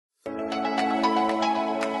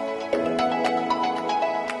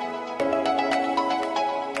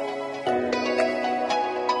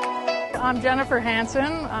I'm Jennifer Hansen.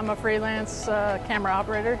 I'm a freelance camera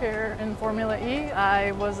operator here in Formula E.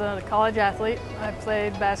 I was a college athlete. I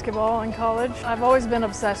played basketball in college. I've always been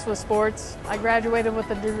obsessed with sports. I graduated with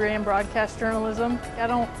a degree in broadcast journalism. I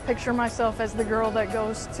don't picture myself as the girl that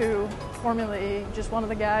goes to Formula E, just one of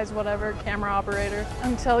the guys, whatever, camera operator.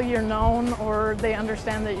 Until you're known or they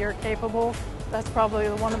understand that you're capable, that's probably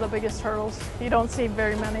one of the biggest hurdles. You don't see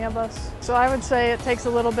very many of us. So I would say it takes a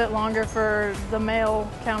little bit longer for the male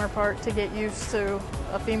counterpart to get used to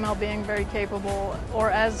a female being very capable, or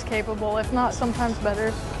as capable, if not sometimes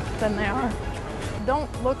better than they are.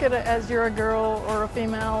 Don't look at it as you're a girl or a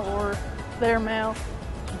female or they're male.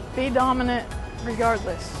 Be dominant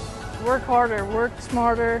regardless. Work harder, work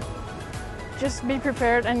smarter. Just be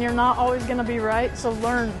prepared, and you're not always going to be right, so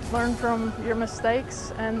learn from your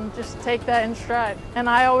mistakes and just take that in stride. And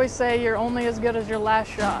I always say you're only as good as your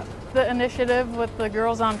last shot. The initiative with the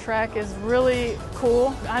Girls on Track is really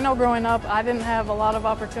cool. I know growing up I didn't have a lot of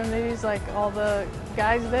opportunities like all the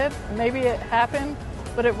guys did. Maybe it happened,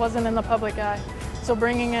 but it wasn't in the public eye. So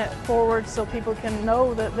bringing it forward so people can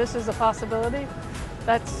know that this is a possibility,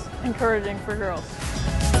 that's encouraging for girls.